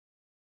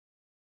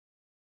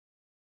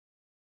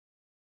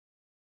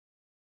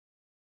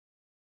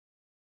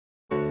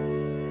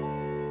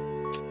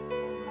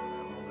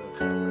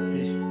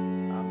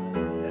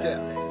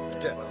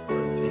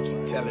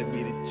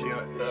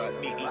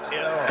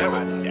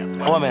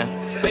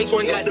OMN. Bass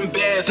one got them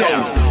bad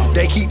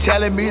They keep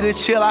telling me to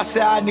chill, I say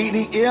I need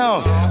the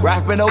M.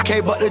 Rapping okay,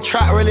 but the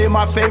trap really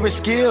my favorite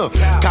skill.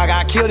 I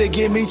got killed to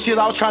get me chill,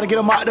 I was trying to get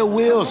them out the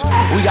wheels.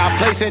 We got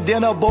plates and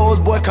dinner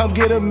bowls, boy, come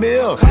get a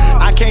meal.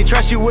 I can't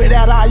trust you with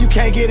that eye, you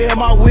can't get in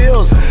my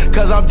wheels.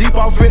 Cause I'm deep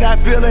off in that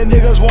feeling,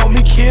 niggas want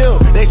me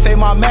killed. They say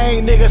my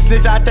main nigga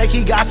snitch, I think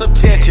he got some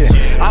tension.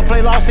 I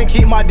play lost and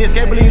keep my disc,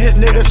 can't believe this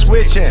nigga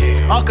switching.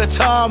 Uncle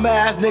Tom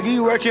ass nigga,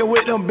 you working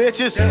with them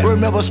bitches.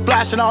 Remember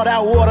splashing all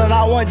that water and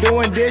I wasn't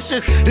doing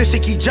dishes. This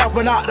shit keep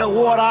jumping out the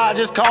water, I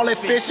just call it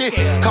fishing.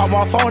 Call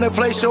my phone and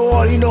place your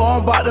order, you know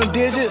I'm about them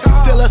digits.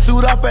 Still a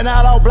suit up and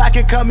out all black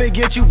and come and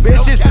get you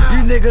bitches.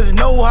 You niggas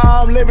know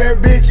how I'm living,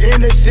 bitch,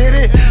 in the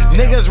city.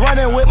 Niggas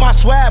running with my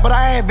swag, but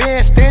I ain't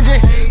being stingy.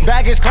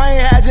 Baggage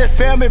claim had just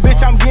failed me,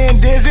 bitch, I'm getting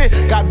dizzy.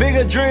 Got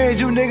bigger dreams,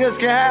 you niggas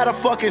can have the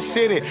fucking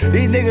city.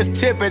 These niggas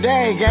tipping, they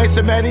ain't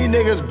gangsta, man, these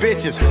niggas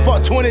bitches.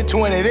 Fuck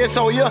 2020, this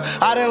whole year,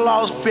 I done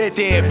lost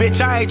 50. Bitch,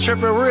 I ain't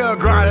tripping, real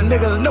grinding,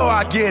 niggas know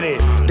I get it.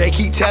 They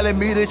keep telling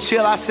me to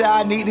chill, I say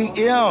I need the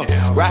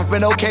M.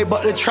 Rapping okay,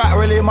 but the trap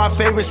really my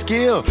favorite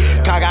skill.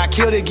 I got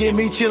killed to get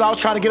me chill, I was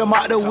trying to get them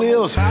out the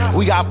wheels.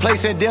 We got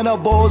plates and dinner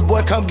bowls, boy,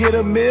 come get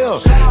a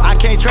meal. I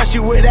can't trust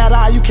you with that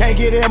eye, you can't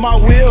get in my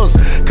wheels.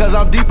 Cause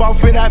I'm deep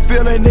off in that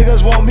feeling,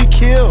 niggas want me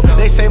killed.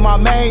 They say my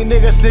main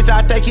nigga snitch,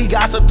 I think he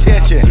got some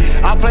tension.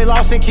 I play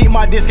lost and keep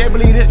my disc, can't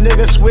believe this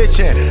nigga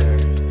switching.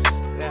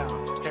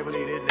 Can't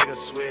believe this nigga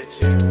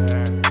switching.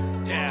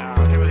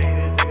 Can't believe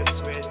this nigga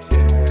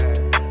switching.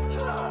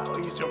 Oh,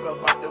 you joke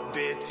about the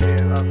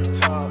bitches.